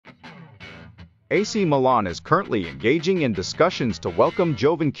AC Milan is currently engaging in discussions to welcome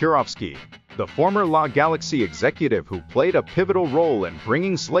Jovan Kirovski, the former La Galaxy executive who played a pivotal role in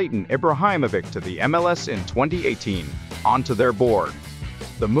bringing Zlatan Ibrahimovic to the MLS in 2018, onto their board.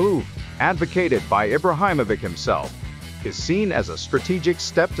 The move, advocated by Ibrahimovic himself, is seen as a strategic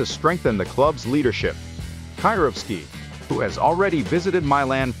step to strengthen the club's leadership. Kirovski, who has already visited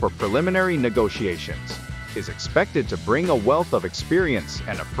Milan for preliminary negotiations, is expected to bring a wealth of experience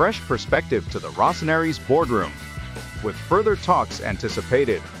and a fresh perspective to the Rossoneri's boardroom. With further talks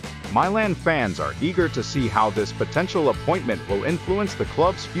anticipated, Milan fans are eager to see how this potential appointment will influence the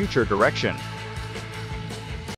club's future direction.